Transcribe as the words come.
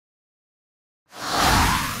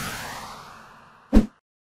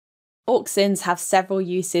Auxins have several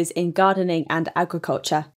uses in gardening and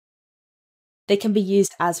agriculture. They can be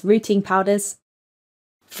used as rooting powders,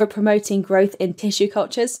 for promoting growth in tissue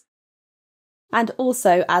cultures, and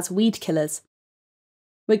also as weed killers.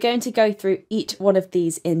 We're going to go through each one of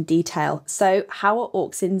these in detail. So, how are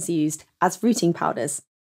auxins used as rooting powders?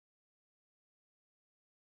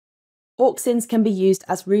 Auxins can be used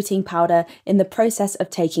as rooting powder in the process of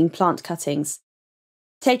taking plant cuttings.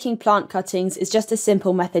 Taking plant cuttings is just a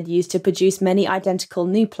simple method used to produce many identical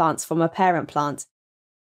new plants from a parent plant.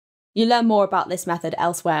 You learn more about this method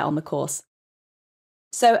elsewhere on the course.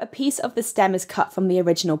 So, a piece of the stem is cut from the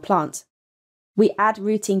original plant. We add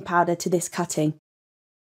rooting powder to this cutting.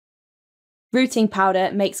 Rooting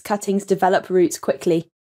powder makes cuttings develop roots quickly.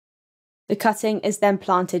 The cutting is then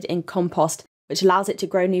planted in compost, which allows it to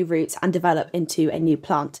grow new roots and develop into a new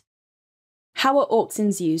plant. How are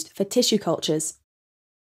auxins used for tissue cultures?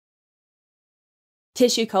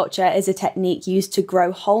 Tissue culture is a technique used to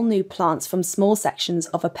grow whole new plants from small sections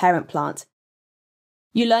of a parent plant.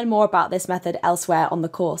 You learn more about this method elsewhere on the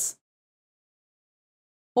course.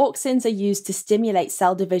 Auxins are used to stimulate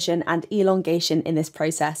cell division and elongation in this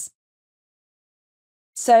process.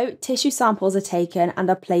 So, tissue samples are taken and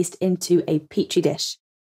are placed into a petri dish.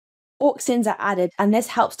 Auxins are added and this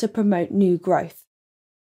helps to promote new growth.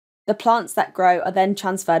 The plants that grow are then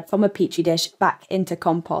transferred from a petri dish back into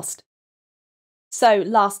compost. So,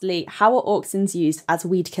 lastly, how are auxins used as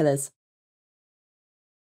weed killers?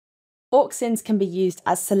 Auxins can be used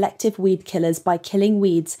as selective weed killers by killing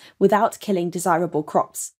weeds without killing desirable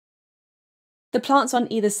crops. The plants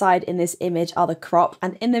on either side in this image are the crop,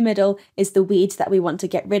 and in the middle is the weeds that we want to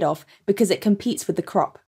get rid of because it competes with the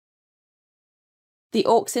crop. The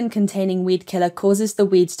auxin containing weed killer causes the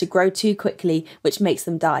weeds to grow too quickly, which makes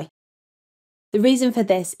them die. The reason for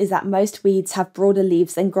this is that most weeds have broader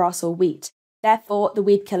leaves than grass or wheat. Therefore, the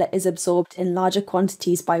weed killer is absorbed in larger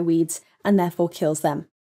quantities by weeds and therefore kills them.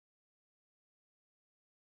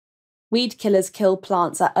 Weed killers kill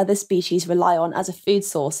plants that other species rely on as a food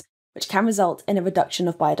source, which can result in a reduction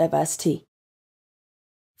of biodiversity.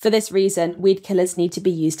 For this reason, weed killers need to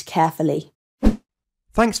be used carefully.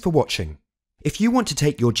 Thanks for watching. If you want to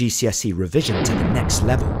take your GCSE revision to the next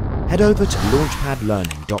level, head over to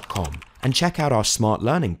launchpadlearning.com and check out our smart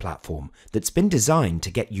learning platform that's been designed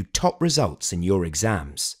to get you top results in your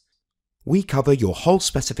exams. We cover your whole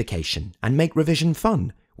specification and make revision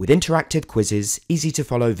fun with interactive quizzes, easy to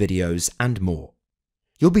follow videos and more.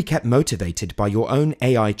 You'll be kept motivated by your own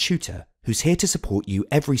AI tutor who's here to support you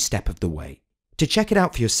every step of the way. To check it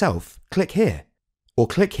out for yourself, click here. Or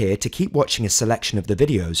click here to keep watching a selection of the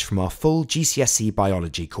videos from our full GCSE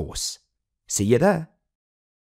Biology course. See you there!